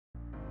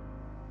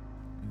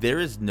there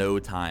is no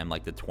time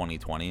like the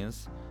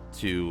 2020s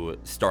to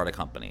start a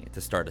company, to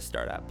start a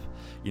startup.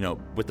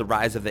 With the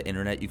rise of the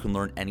internet, you can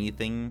learn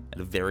anything at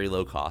a very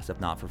low cost,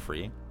 if not for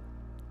free.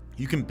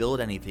 You can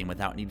build anything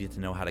without needing to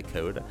know how to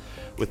code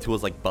with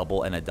tools like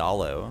Bubble and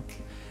Adalo.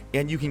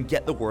 And you can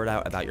get the word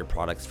out about your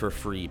products for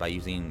free by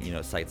using,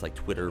 sites like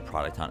Twitter,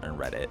 Product Hunt, and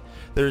Reddit.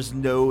 There's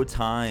no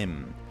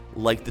time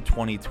like the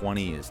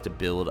 2020s to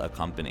build a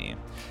company.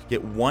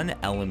 Yet one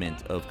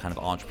element of kind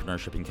of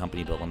entrepreneurship and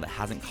company building that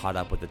hasn't caught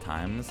up with the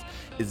times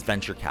is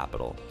venture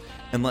capital.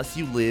 Unless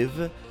you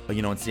live,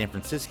 in San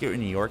Francisco or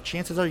New York,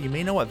 chances are you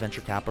may know what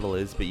venture capital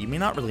is, but you may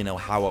not really know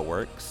how it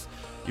works.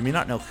 You may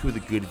not know who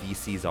the good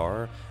VCs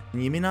are,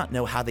 and you may not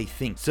know how they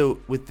think. So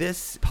with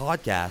this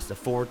podcast of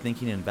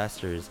Forward-Thinking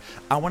Investors,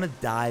 I want to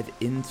dive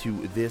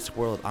into this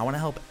world. I want to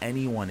help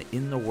anyone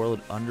in the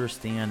world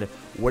understand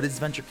what is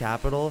venture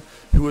capital,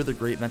 who are the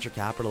great venture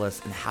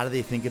capitalists, and how do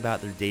they think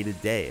about their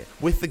day-to-day,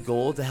 with the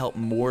goal to help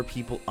more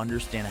people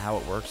understand how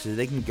it works so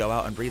they can go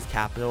out and raise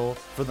capital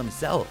for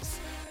themselves.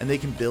 And they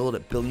can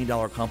build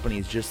billion-dollar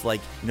companies just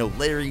like,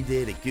 Larry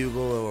did at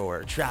Google,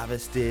 or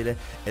Travis did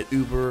at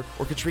Uber,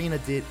 or Katrina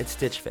did at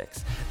Stitch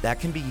Fix. That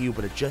can be you,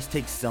 but it just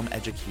takes some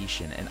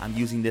education. And I'm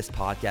using this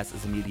podcast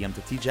as a medium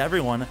to teach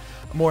everyone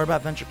more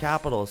about venture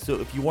capital.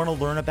 So if you want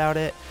to learn about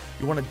it,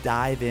 you want to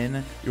dive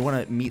in, you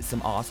want to meet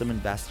some awesome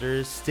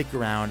investors, stick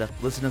around,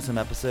 listen to some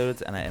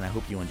episodes, and I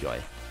hope you enjoy.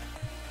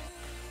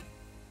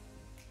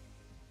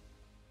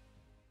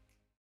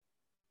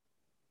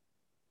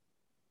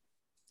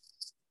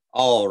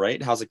 All right.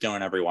 How's it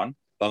going, everyone?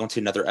 Welcome to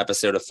another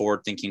episode of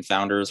Forward Thinking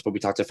Founders, where we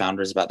talk to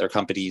founders about their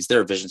companies,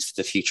 their visions for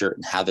the future,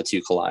 and how the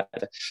two collide.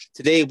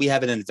 Today, we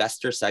have an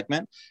investor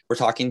segment. We're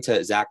talking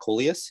to Zach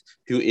Coelius,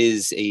 who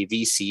is a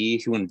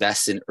VC who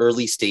invests in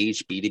early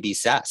stage B2B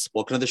SaaS.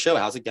 Welcome to the show.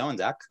 How's it going,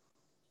 Zach?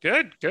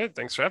 Good.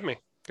 Thanks for having me.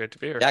 Great to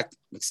be here. Yeah,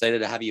 I'm excited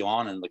to have you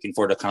on and looking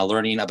forward to kind of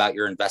learning about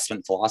your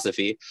investment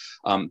philosophy.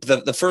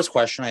 The first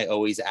question I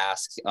always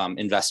ask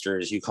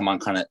investors who come on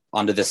kind of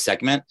onto this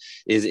segment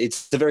is,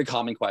 it's a very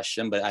common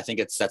question, but I think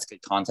it sets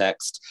good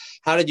context.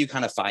 How did you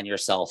kind of find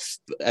yourself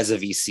as a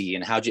VC,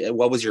 and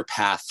what was your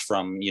path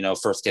from,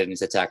 first getting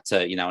into tech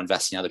to,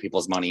 investing other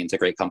people's money into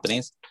great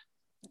companies?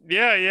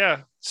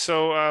 Yeah.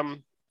 So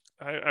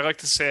I like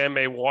to say I'm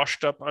a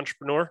washed up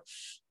entrepreneur.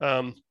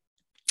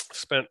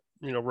 Spent,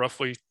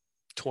 roughly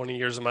 20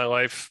 years of my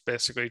life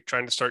basically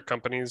trying to start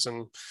companies,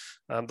 and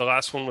the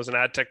last one was an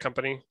ad tech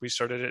company. We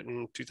started it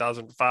in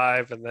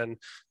 2005 and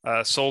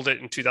then sold it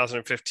in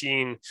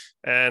 2015.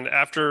 And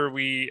after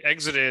we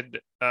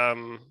exited,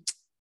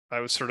 I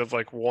was sort of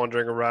like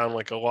wandering around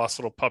like a lost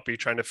little puppy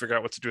trying to figure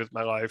out what to do with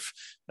my life.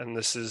 And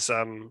this is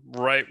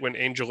right when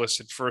AngelList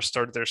had first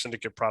started their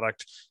syndicate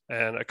product,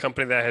 and a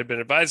company that I had been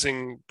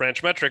advising,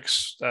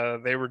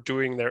 Branchmetrics, they were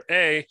doing their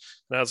A.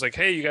 And I was like,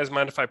 hey, you guys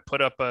mind if I put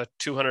up a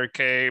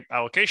 $200K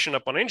allocation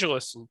up on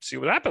AngelList and see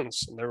what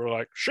happens? And they were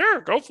like,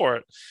 sure, go for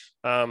it.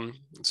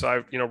 So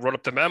I, wrote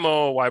up the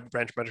memo, why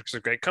Branchmetrics is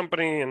a great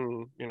company,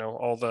 and,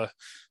 all the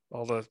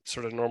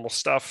sort of normal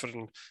stuff,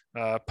 and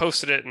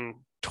posted it, and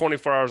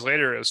 24 hours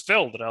later it was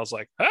filled, and I was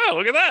like, oh,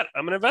 look at that,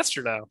 I'm an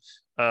investor now.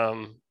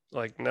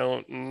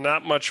 No,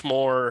 not much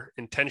more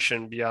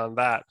intention beyond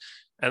that.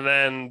 And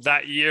then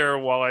that year,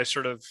 while I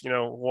sort of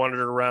wandered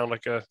around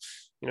like a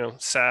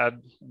sad,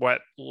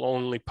 wet,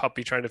 lonely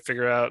puppy trying to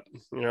figure out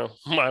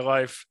my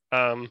life,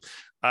 I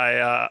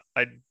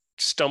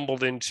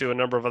stumbled into a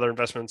number of other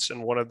investments,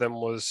 and one of them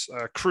was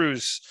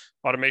Cruise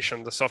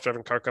Automation, the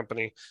self-driving car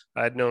company.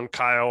 I had known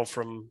Kyle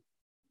from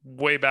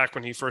way back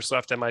when he first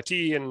left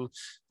MIT, and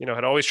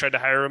had always tried to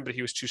hire him, but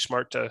he was too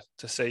smart to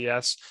say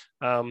yes.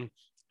 So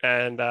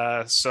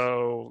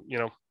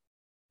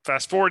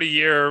fast forward a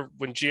year,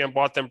 when GM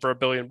bought them for $1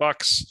 billion,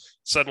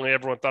 suddenly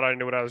everyone thought I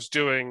knew what I was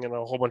doing, and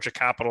a whole bunch of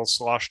capital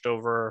sloshed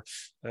over,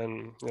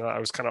 and I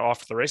was kind of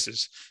off to the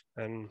races.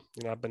 And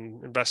I've been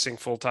investing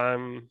full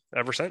time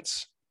ever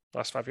since,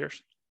 last 5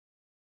 years.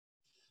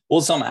 Well,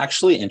 so I'm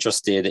actually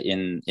interested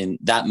in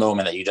that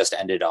moment that you just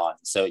ended on.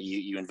 So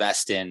you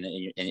invest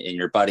in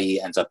your buddy,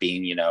 ends up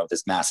being,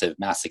 this massive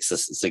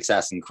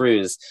success in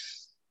Cruise.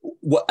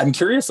 I'm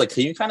curious,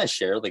 can you kind of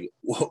share,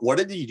 what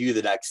did you do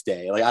the next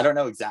day? I don't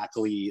know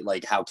exactly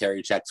how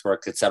carry checks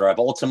work, et cetera,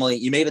 but ultimately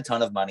you made a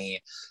ton of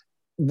money.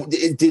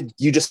 Did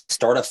you just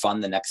start a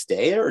fund the next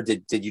day, or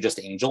did you just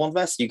angel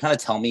invest? You kind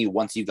of tell me,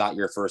 once you got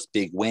your first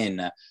big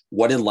win,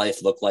 what did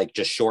life look like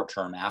just short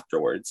term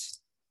afterwards?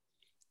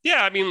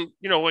 Yeah, I mean,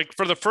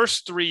 for the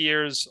first 3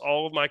 years,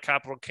 all of my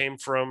capital came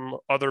from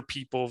other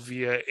people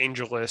via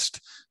AngelList.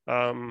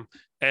 And,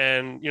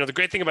 the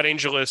great thing about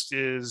AngelList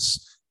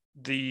is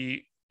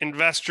the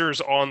investors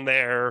on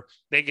there,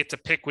 they get to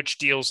pick which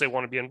deals they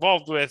want to be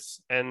involved with,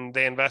 and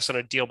they invest on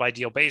a deal by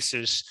deal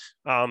basis.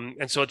 And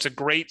so it's a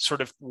great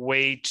sort of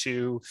way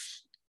to,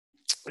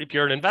 if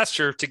you're an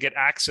investor, to get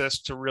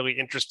access to really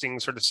interesting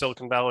sort of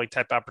Silicon Valley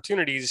type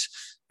opportunities.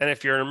 And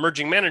if you're an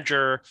emerging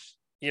manager,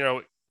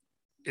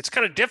 it's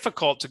kind of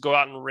difficult to go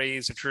out and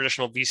raise a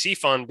traditional VC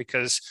fund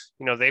because,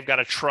 they've got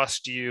to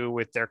trust you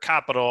with their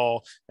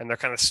capital and they're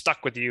kind of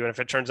stuck with you. And if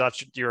it turns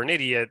out you're an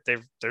idiot,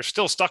 they're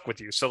still stuck with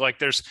you. So like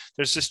there's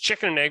this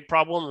chicken and egg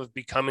problem of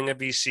becoming a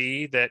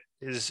VC that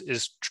is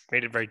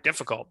made it very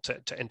difficult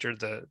to enter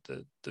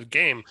the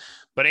game.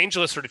 But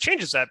AngelList sort of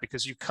changes that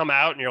because you come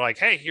out and you're like,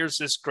 hey, here's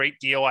this great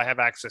deal I have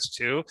access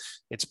to.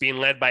 It's being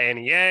led by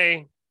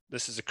NEA.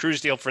 This is a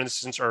cruise deal, for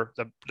instance, or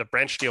the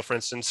branch deal, for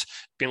instance,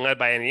 being led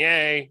by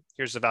NEA.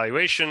 Here's the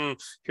valuation.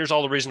 Here's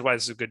all the reasons why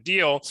this is a good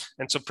deal.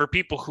 And so for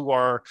people who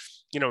are,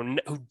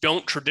 who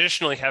don't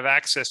traditionally have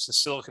access to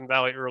Silicon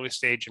Valley early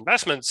stage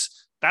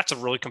investments, that's a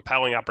really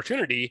compelling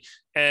opportunity.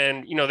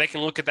 And, they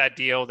can look at that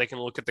deal, they can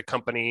look at the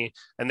company,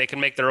 and they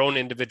can make their own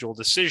individual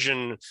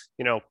decision,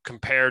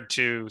 compared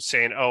to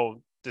saying,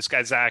 oh, this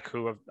guy, Zach,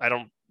 who I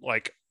don't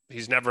like,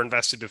 he's never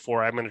invested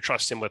before, I'm going to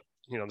trust him with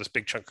this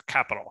big chunk of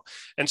capital.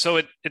 And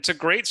so it's a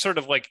great sort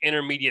of like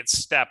intermediate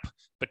step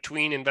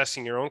between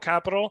investing your own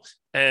capital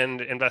and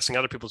investing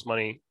other people's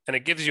money. And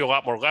it gives you a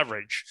lot more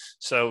leverage.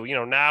 So,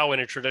 now in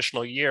a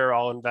traditional year,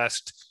 I'll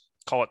invest,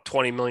 call it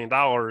 $20 million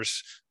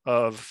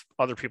of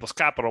other people's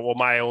capital, well,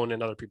 my own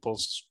and other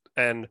people's.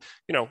 And,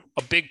 a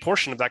big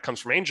portion of that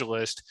comes from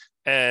AngelList.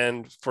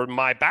 And for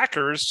my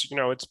backers,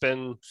 it's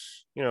been,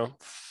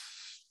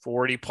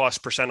 40+%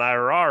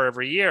 IRR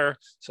every year.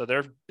 So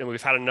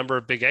we've had a number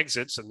of big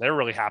exits and they're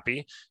really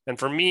happy. And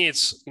for me,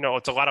 it's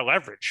a lot of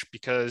leverage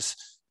because,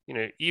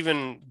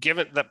 even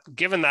given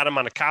that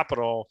amount of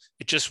capital,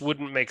 it just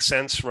wouldn't make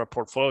sense from a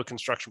portfolio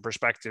construction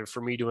perspective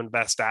for me to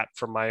invest that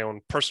from my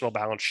own personal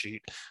balance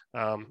sheet.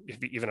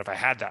 Even if I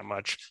had that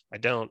much, I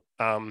don't,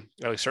 at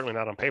least certainly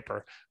not on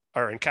paper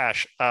or in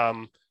cash.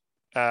 So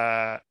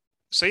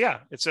yeah,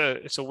 it's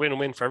a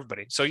win-win for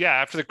everybody. So yeah,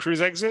 after the cruise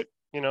exit,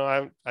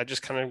 I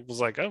just kind of was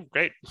like, oh,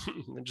 great.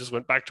 And just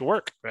went back to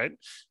work, right?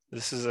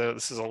 This is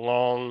a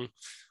long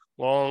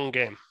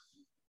game.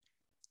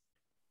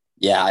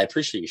 Yeah, I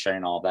appreciate you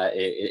sharing all that.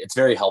 It's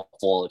very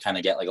helpful to kind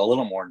of get like a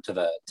little more into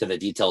the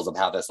details of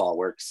how this all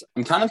works.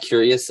 I'm kind of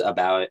curious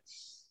about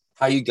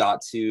how you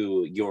got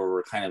to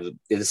your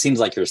it seems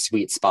like your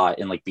sweet spot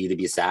in like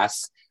B2B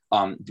SaaS.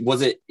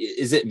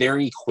 Is it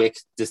very quick?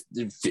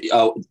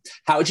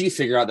 How did you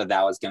figure out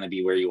that was going to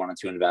be where you wanted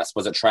to invest?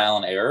 Was it trial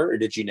and error, or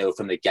did you know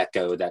from the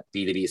get-go that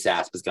B2B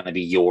SaaS was going to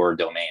be your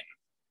domain?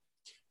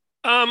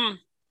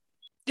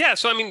 Yeah.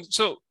 So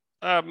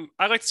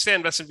I like to say I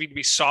invest in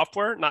B2B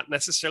software, not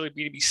necessarily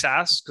B2B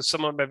SaaS, because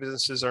some of my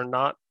businesses are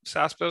not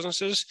SaaS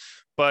businesses.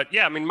 But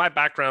yeah, my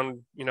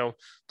background, the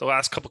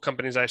last couple of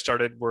companies I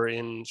started were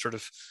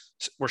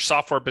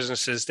software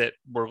businesses that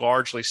were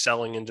largely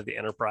selling into the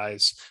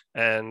enterprise.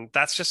 And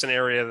that's just an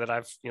area that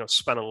I've,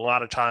 spent a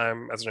lot of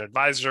time as an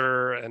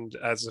advisor and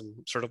as a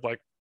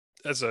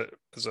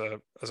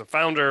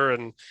founder.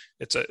 And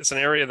it's an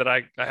area that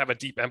I have a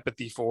deep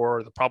empathy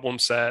for, the problem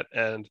set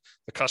and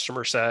the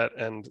customer set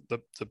and the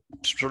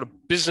sort of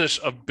business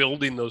of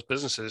building those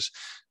businesses.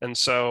 And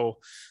so,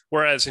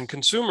 whereas in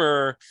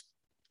consumer,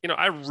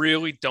 I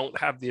really don't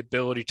have the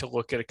ability to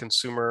look at a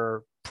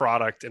consumer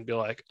product and be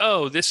like,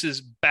 oh, this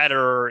is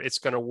better, it's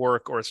going to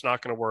work, or it's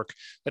not going to work.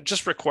 That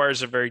just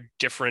requires a very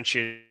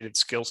differentiated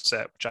skill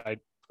set, which I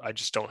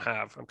just don't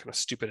have. I'm kind of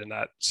stupid in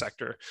that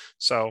sector.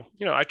 So,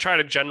 I try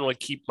to generally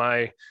keep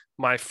my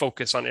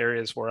focus on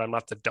areas where I'm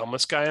not the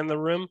dumbest guy in the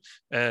room.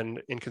 And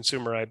in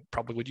consumer, I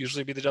probably would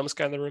usually be the dumbest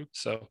guy in the room.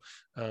 So,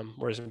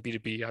 whereas in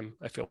B2B,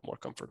 I feel more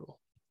comfortable.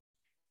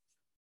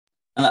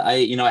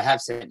 I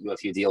have sent you a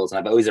few deals and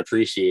I've always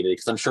appreciated it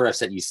because I'm sure I've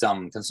sent you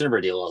some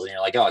consumer deals and you're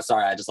like, oh,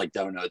 sorry, I just like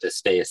don't know this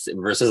space,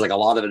 versus like a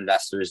lot of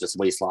investors just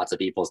waste lots of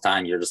people's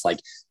time. You're just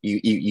like,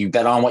 you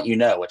bet on what you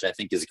know, which I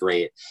think is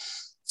great.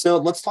 So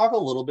let's talk a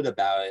little bit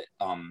about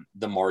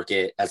the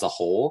market as a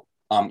whole.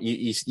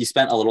 You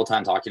spent a little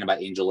time talking about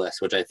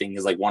AngelList, which I think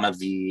is like one of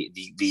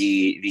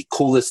the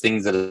coolest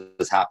things that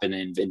has happened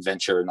in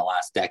venture in the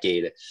last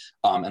decade,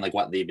 and like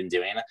what they've been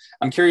doing.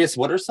 I'm curious,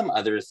 what are some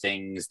other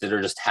things that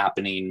are just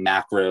happening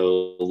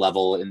macro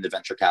level in the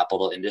venture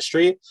capital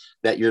industry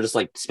that you're just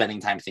like spending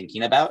time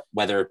thinking about,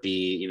 whether it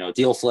be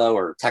deal flow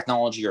or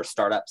technology or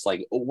startups?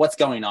 Like what's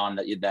going on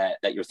that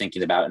you're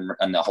thinking about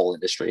in the whole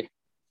industry?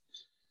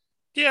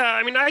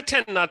 Yeah, I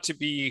tend not to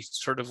be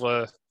sort of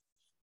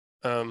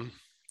I'm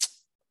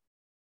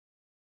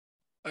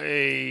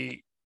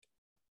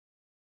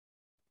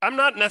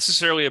not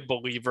necessarily a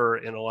believer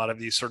in a lot of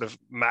these sort of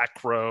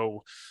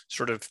macro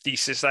sort of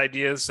thesis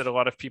ideas that a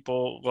lot of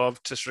people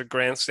love to sort of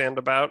grandstand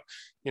about.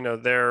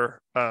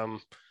 I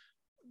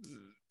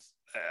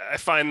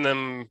find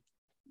them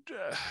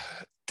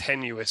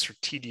tenuous or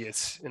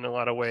tedious in a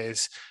lot of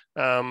ways.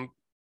 So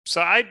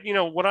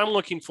what I'm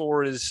looking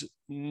for is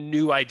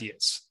new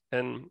ideas.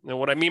 And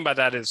what I mean by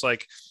that is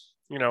like,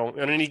 on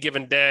any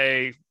given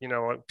day,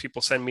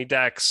 people send me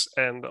decks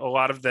and a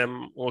lot of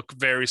them look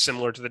very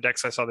similar to the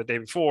decks I saw the day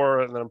before.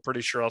 And then I'm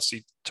pretty sure I'll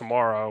see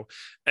tomorrow.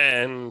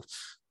 And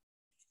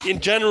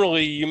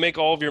generally, you make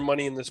all of your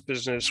money in this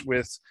business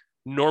with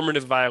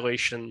normative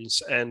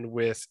violations and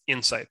with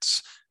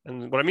insights.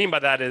 And what I mean by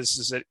that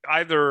is that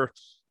either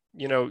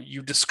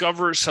you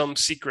discover some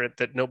secret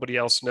that nobody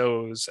else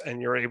knows,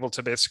 and you're able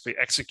to basically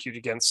execute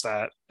against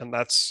that. And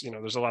that's,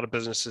 there's a lot of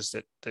businesses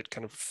that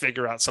kind of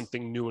figure out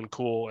something new and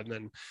cool, and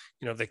then,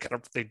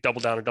 they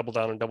double down and double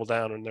down and double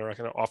down, and they're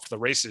kind of off to the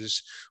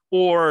races.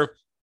 Or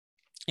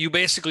you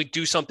basically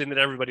do something that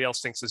everybody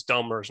else thinks is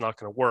dumb or is not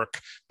going to work,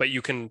 but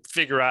you can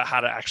figure out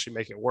how to actually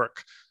make it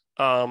work.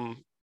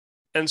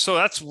 And so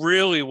that's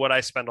really what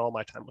I spend all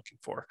my time looking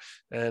for.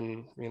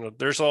 And,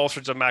 there's all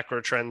sorts of macro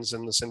trends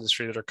in this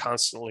industry that are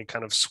constantly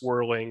kind of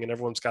swirling, and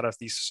everyone's got a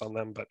thesis on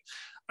them. But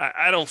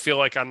I don't feel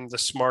like I'm the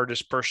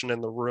smartest person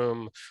in the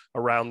room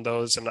around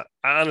those. And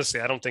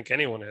honestly, I don't think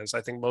anyone is.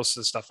 I think most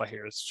of the stuff I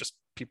hear is just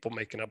people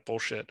making up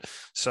bullshit.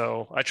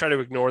 So I try to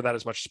ignore that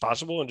as much as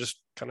possible and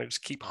just kind of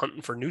just keep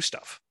hunting for new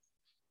stuff.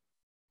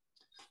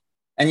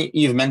 And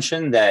you've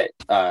mentioned that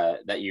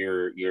that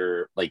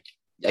you're like,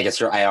 I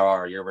guess your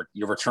IRR,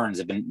 your returns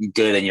have been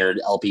good and your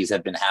LPs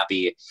have been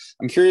happy.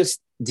 I'm curious,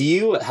 do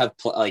you have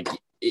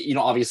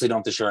obviously don't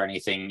have to share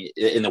anything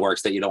in the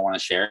works that you don't want to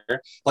share.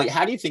 Like,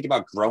 how do you think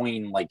about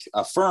growing like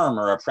a firm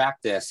or a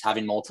practice,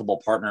 having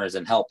multiple partners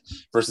and help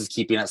versus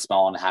keeping it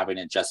small and having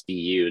it just be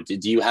you?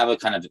 Do you have a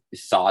kind of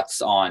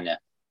thoughts on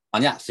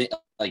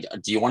like,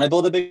 do you want to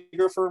build a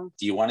bigger firm?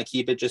 Do you want to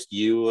keep it just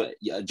you,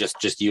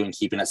 just you and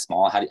keeping it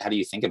small? How do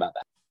you think about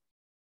that?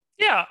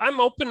 Yeah, I'm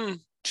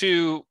open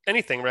to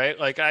anything, right?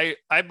 Like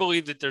I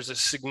believe that there's a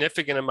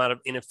significant amount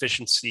of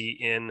inefficiency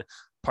in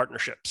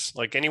partnerships.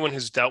 Like anyone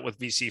who's dealt with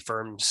VC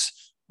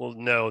firms will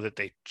know that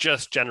they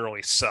just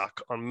generally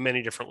suck on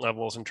many different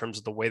levels in terms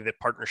of the way that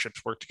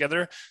partnerships work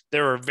together.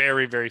 There are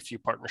very, very few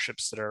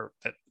partnerships that are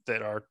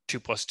 2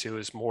 + 2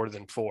 is more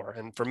than 4.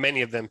 And for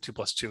many of them, 2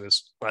 + 2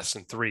 is less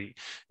than 3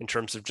 in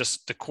terms of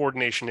just the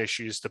coordination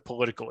issues, the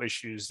political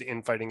issues, the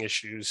infighting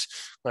issues.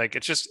 Like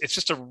it's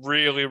just a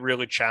really,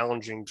 really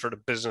challenging sort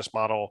of business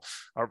model,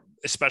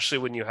 especially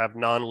when you have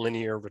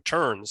non-linear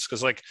returns.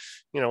 Because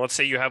let's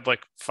say you have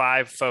like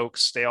 5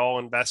 folks, they all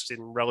invest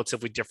in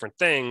relatively different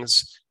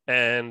things.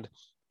 And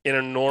in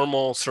a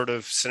normal sort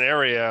of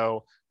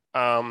scenario,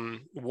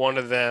 one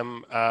of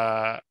them,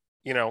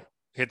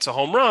 hits a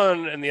home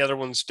run and the other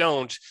ones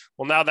don't.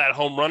 Well, now that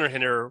home runner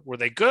hitter, were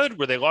they good?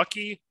 Were they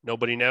lucky?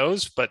 Nobody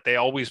knows, but they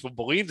always will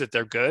believe that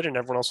they're good and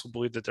everyone else will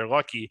believe that they're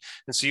lucky.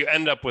 And so you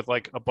end up with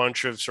like a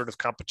bunch of sort of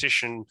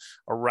competition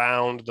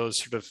around those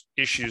sort of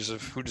issues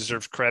of who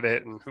deserves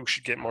credit and who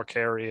should get more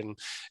carry. And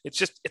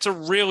it's a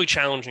really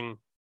challenging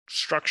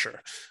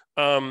structure.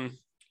 On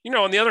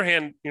the other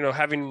hand,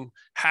 having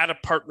had a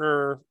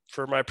partner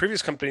for my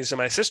previous companies and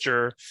my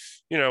sister,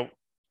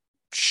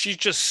 she's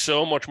just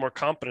so much more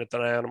competent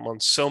than I am on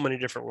so many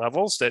different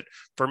levels that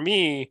for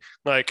me,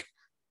 like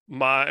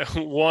my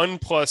 1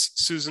 +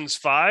 Susan's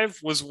 5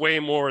 was way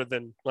more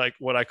than like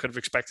what I could have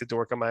expected to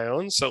work on my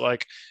own. So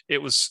like it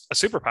was a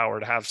superpower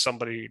to have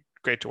somebody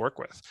great to work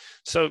with.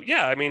 So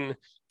yeah, I mean,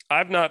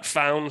 I've not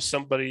found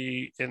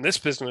somebody in this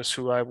business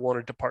who I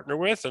wanted to partner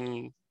with,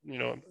 and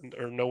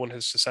or no one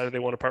has decided they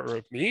want to partner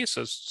with me.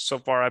 So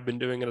far I've been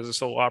doing it as a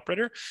solo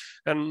operator,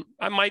 and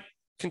I might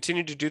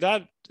continue to do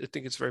that. I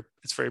think it's very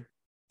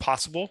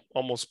possible,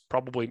 almost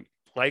probably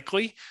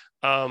likely.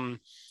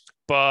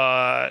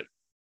 But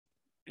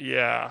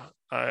yeah,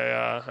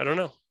 I don't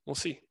know. We'll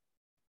see.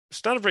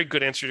 It's not a very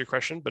good answer to your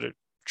question, but a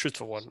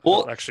truthful one. Well,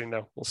 I don't actually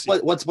know. We'll see.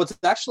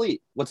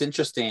 What's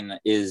interesting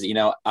is,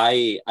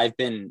 I've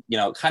been,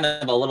 kind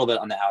of a little bit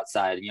on the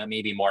outside,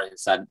 maybe more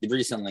inside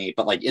recently,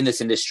 but like in this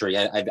industry,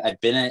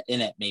 I've been in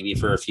it maybe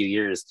for a few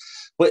years,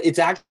 but it's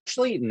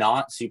actually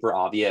not super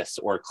obvious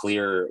or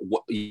clear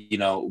what,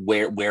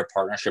 where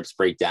partnerships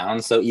break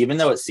down. So even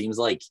though it seems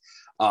like,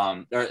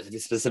 or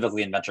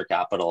specifically in venture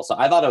capital. So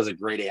I thought it was a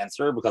great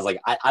answer because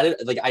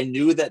I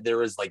knew that there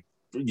was like,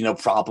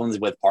 problems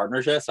with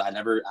partnerships. I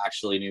never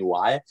actually knew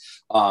why.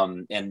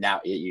 And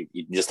now you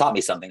just taught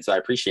me something. So I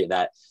appreciate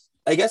that.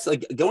 I guess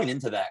like going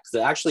into that,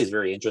 because it actually is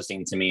very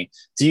interesting to me.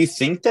 Do you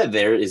think that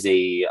there is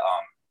a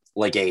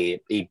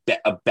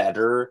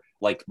better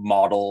like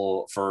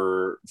model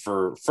for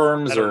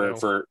firms or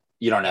for,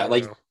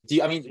 like, do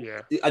you, I mean,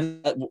 yeah.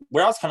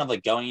 Where I was kind of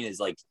like going is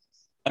like,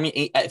 I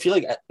mean, I feel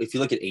like if you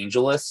look at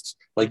AngelList,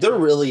 like they're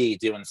really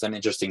doing some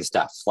interesting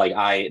stuff. Like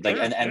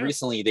and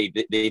recently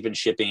they've been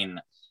shipping,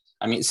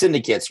 I mean,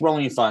 syndicates,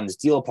 rolling funds,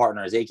 deal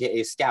partners,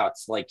 AKA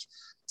scouts. Like,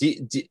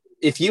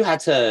 if you had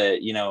to,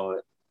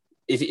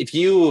 if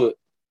you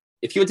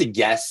had to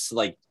guess,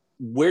 like,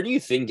 where do you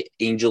think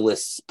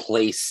AngelList's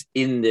place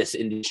in this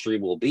industry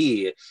will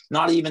be?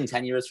 Not even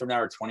 10 years from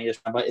now or 20 years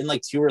from now, but in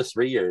like 2 or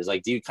 3 years.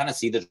 Like, do you kind of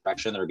see the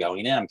direction they're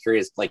going in? I'm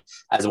curious, like,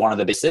 as one of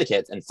the big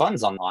syndicates and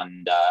funds on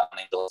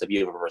AngelList, if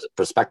you have a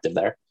perspective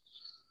there.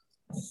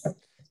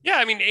 Yeah,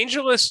 I mean,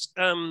 AngelList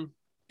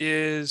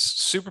is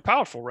super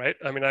powerful, right?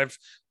 I mean,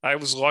 I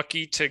was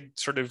lucky to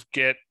sort of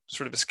get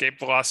escape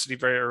velocity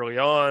very early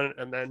on,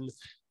 and then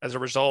as a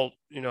result,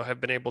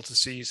 have been able to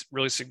see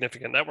really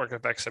significant network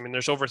effects. I mean,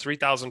 there's over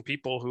 3,000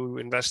 people who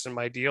invest in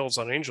my deals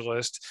on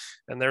AngelList,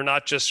 and they're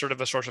not just sort of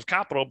a source of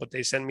capital, but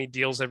they send me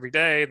deals every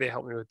day. They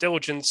help me with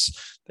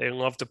diligence. They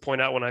love to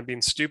point out when I'm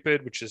being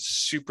stupid, which is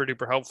super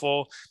duper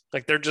helpful.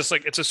 Like they're just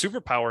like, it's a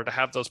superpower to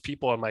have those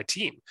people on my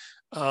team.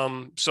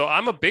 So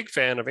I'm a big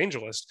fan of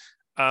AngelList.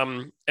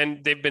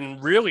 And they've been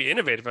really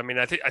innovative. I mean,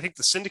 I think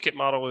the syndicate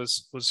model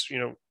was,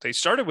 they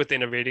started with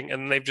innovating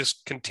and they've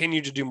just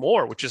continued to do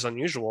more, which is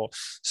unusual.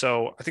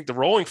 So I think the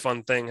rolling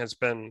fund thing has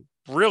been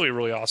really,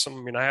 really awesome.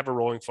 I mean, I have a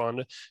rolling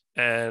fund,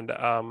 and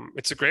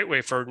it's a great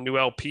way for new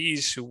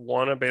LPs who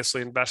want to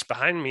basically invest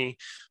behind me,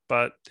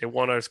 but they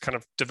want to kind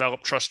of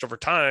develop trust over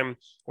time,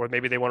 or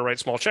maybe they want to write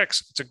small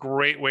checks. It's a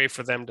great way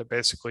for them to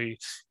basically,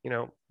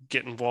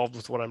 get involved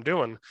with what I'm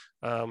doing.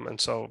 And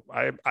so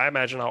I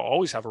imagine I'll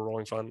always have a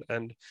rolling fund,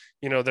 and,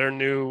 their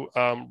new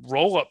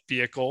roll-up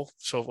vehicle.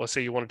 So let's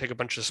say you want to take a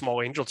bunch of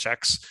small angel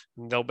checks,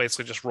 and they'll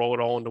basically just roll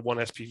it all into one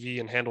SPV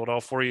and handle it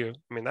all for you.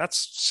 I mean,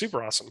 that's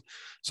super awesome.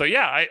 So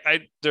yeah,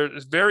 they're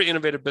a very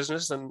innovative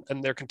business, and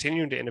they're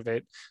continuing to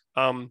innovate.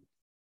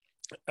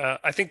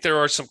 I think there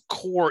are some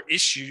core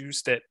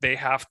issues that they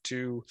have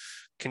to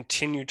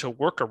continue to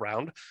work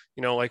around.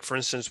 Like for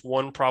instance,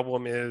 one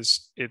problem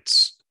is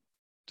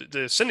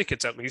the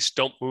syndicates at least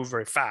don't move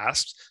very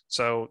fast.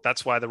 So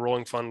that's why the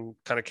rolling fund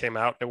kind of came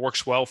out. It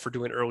works well for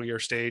doing earlier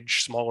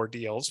stage, smaller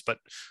deals, but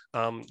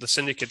the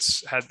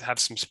syndicates have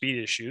some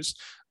speed issues.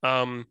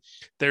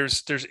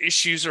 There's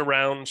issues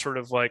around sort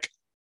of like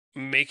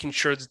making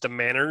sure that the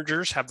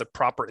managers have the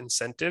proper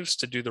incentives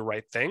to do the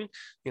right thing.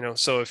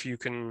 So if you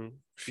can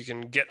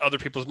get other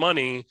people's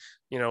money,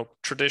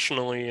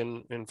 traditionally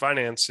in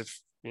finance, if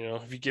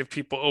you give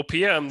people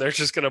OPM, they're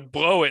just going to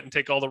blow it and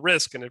take all the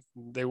risk. And if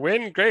they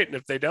win, great. And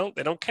if they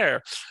don't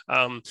care.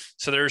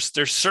 So there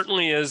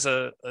certainly is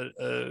a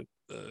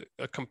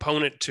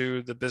component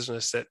to the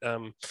business that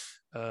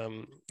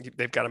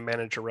they've got to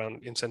manage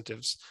around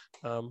incentives.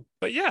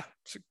 But yeah,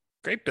 it's a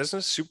great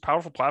business, super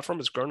powerful platform.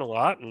 It's grown a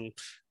lot,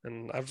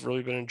 and I've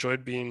really been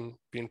enjoyed being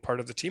part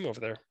of the team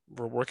over there.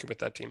 We're working with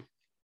that team.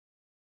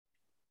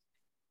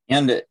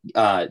 And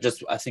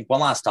just, I think one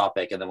last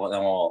topic, and then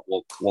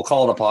we'll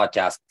call it a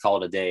podcast,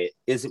 call it a day,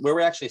 is where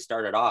we actually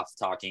started off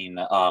talking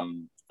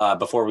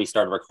before we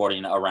started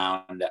recording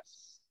around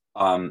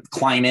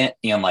climate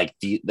and like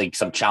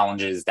some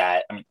challenges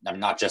that, I mean,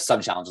 not just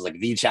some challenges, like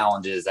the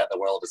challenges that the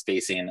world is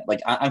facing.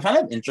 Like I'm kind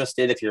of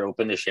interested if you're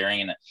open to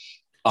sharing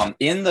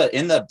in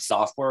the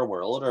software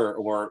world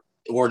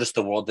or just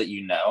the world that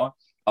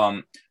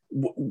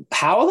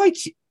how, like,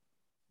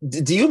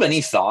 do you have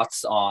any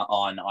thoughts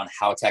on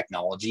how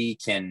technology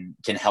can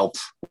help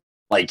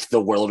like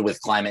the world with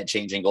climate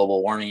change and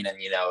global warming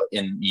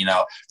and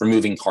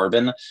removing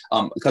carbon,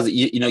 because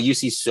you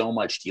see so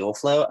much deal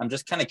flow? I'm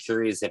just kind of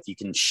curious if you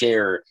can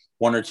share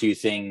one or two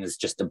things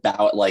just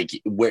about like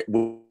where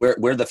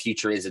the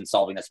future is in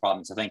solving this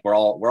problem. So I think we're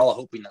all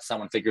hoping that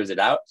someone figures it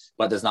out,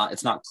 but it's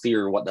not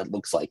clear what that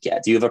looks like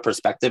yet. Do you have a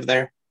perspective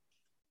there?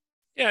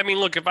 Yeah, I mean,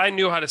 look, if I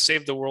knew how to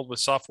save the world with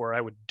software, I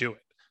would do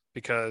it,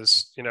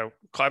 because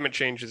climate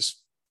change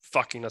is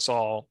fucking us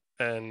all,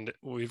 and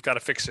we've got to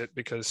fix it,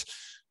 because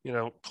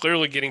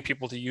clearly getting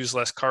people to use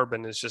less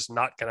carbon is just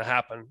not going to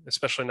happen,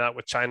 especially not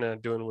with China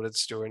doing what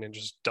it's doing and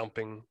just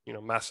dumping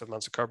massive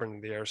amounts of carbon in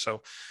the air.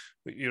 So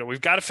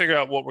we've got to figure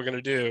out what we're going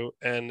to do,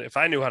 and if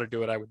I knew how to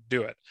do it, I would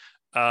do it.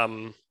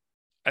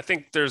 I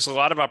think there's a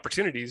lot of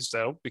opportunities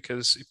though,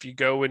 because if you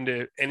go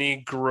into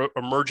any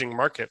emerging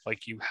market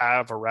like you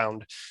have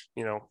around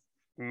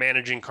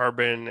managing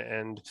carbon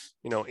and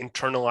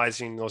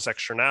internalizing those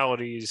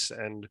externalities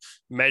and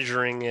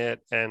measuring it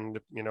and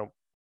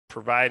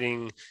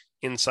providing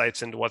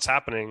insights into what's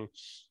happening,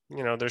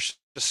 there's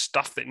just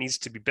stuff that needs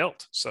to be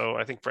built. So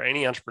I think for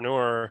any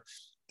entrepreneur,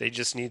 they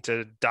just need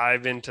to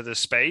dive into the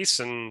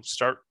space and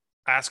start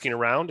asking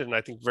around, and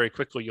I think very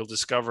quickly you'll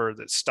discover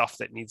that stuff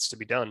that needs to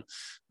be done.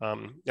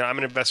 I'm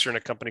an investor in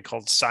a company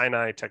called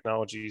Sinai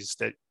Technologies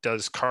that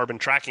does carbon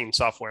tracking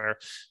software,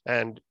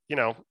 and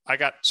I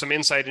got some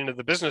insight into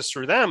the business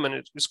through them, and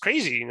it's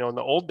crazy. In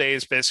the old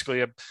days,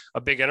 basically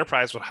a big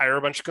enterprise would hire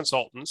a bunch of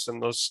consultants,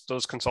 and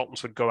those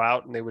consultants would go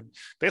out and they would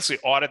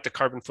basically audit the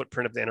carbon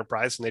footprint of the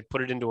enterprise, and they'd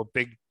put it into a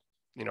big,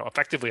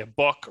 effectively a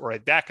book or a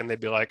deck, and they'd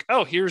be like,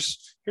 oh,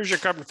 here's your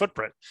carbon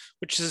footprint,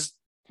 which is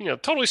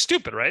totally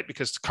stupid, right?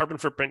 Because the carbon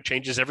footprint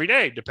changes every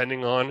day,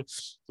 depending on,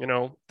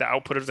 the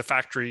output of the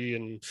factory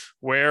and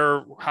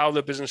how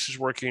the business is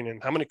working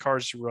and how many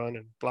cars you run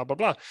and blah, blah,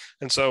 blah.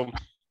 And so,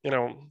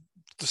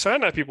 the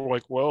Sinai people were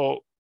like, well,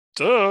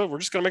 duh, we're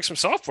just going to make some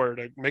software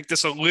to make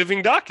this a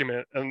living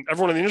document. And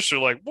everyone in the industry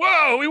are like,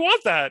 whoa, we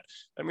want that.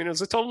 I mean, it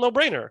was a total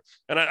no-brainer.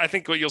 And I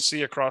think what you'll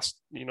see across,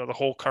 the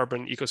whole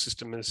carbon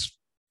ecosystem is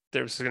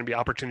there's going to be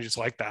opportunities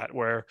like that,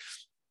 where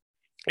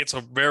it's a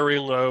very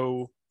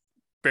low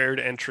barrier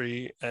to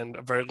entry and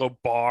a very low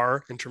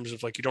bar in terms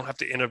of like, you don't have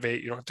to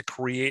innovate, you don't have to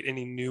create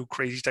any new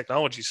crazy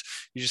technologies.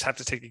 You just have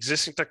to take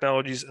existing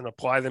technologies and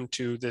apply them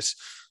to this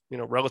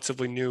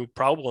relatively new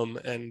problem,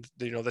 and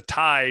the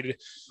tide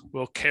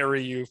will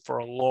carry you for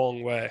a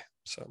long way.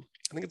 So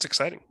I think it's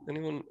exciting.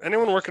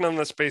 Anyone working on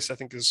that space, I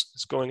think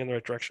is going in the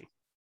right direction.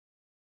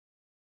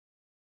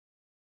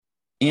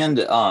 And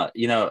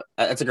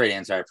that's a great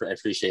answer. I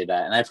appreciate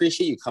that, and I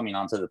appreciate you coming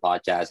onto the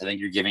podcast. I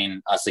think you're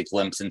giving us a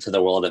glimpse into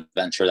the world of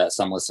venture that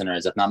some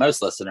listeners, if not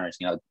most listeners,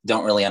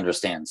 don't really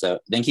understand. So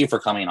thank you for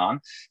coming on.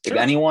 Sure. If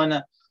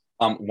anyone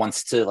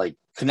wants to like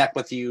connect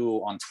with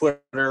you on Twitter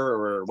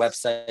or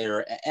website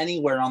or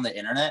anywhere on the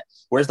internet,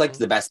 where's like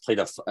the best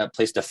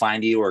place to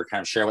find you or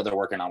kind of share what they're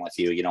working on with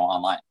you,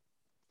 online?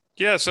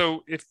 Yeah.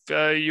 So if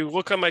you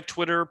look on my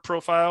Twitter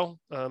profile,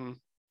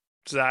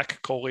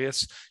 Zach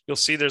Coelius, you'll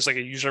see there's like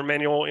a user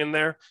manual in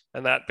there,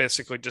 and that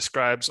basically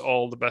describes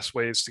all the best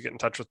ways to get in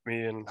touch with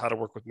me and how to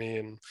work with me.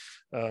 And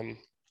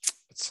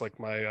it's like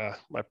my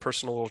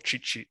personal little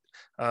cheat sheet.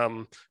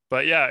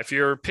 But yeah, if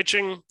you're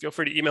pitching, feel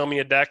free to email me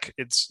a deck.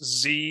 It's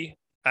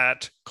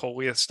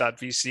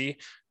z@coelius.vc.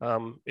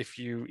 If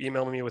you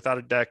email me without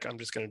a deck, I'm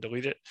just going to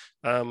delete it.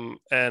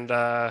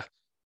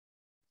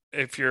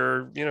 If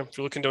you're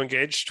looking to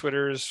engage,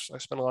 I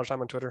spend a lot of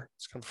time on Twitter.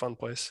 It's kind of a fun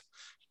place.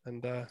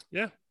 And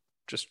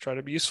just try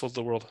to be useful to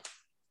the world.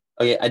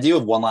 Okay, I do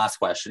have one last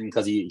question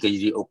because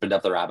you opened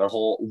up the rabbit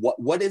hole.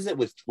 What is it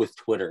with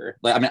Twitter?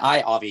 Like, I mean,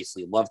 I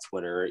obviously love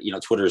Twitter.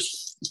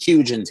 Twitter's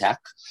huge in tech,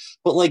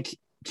 but like,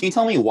 can you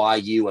tell me why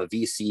you, a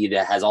VC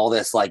that has all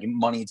this like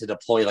money to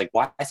deploy, like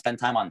why spend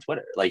time on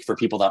Twitter? Like for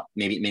people that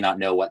maybe may not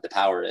know what the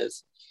power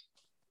is.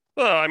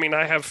 Well, I mean,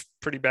 I have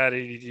pretty bad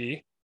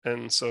ADD,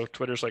 and so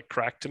Twitter's like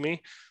crack to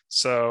me.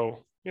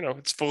 So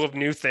it's full of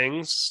new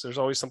things. There's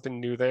always something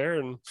new there,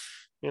 and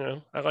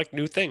I like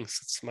new things.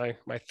 It's my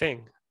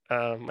thing,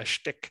 my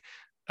shtick.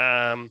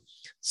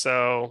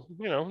 So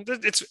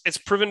it's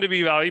proven to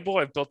be valuable.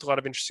 I've built a lot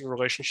of interesting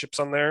relationships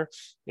on there.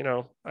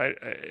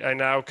 I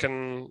now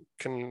can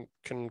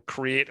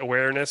create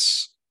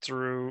awareness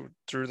through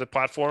the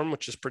platform,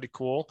 which is pretty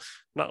cool.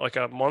 Not like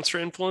a monster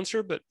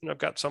influencer, but I've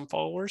got some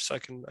followers, so I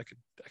can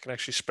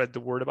actually spread the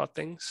word about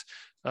things.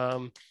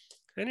 And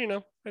I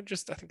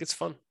think it's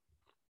fun.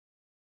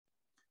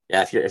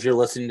 Yeah, if you're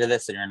listening to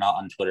this and you're not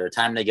on Twitter,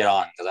 time to get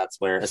on, because that's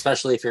where,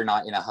 especially if you're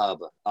not in a hub,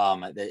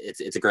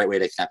 it's a great way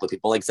to connect with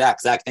people like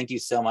Zach. Zach, thank you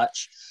so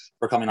much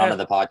for coming onto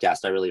the podcast.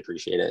 I really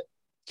appreciate it.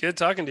 Good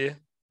talking to you.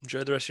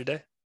 Enjoy the rest of your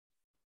day.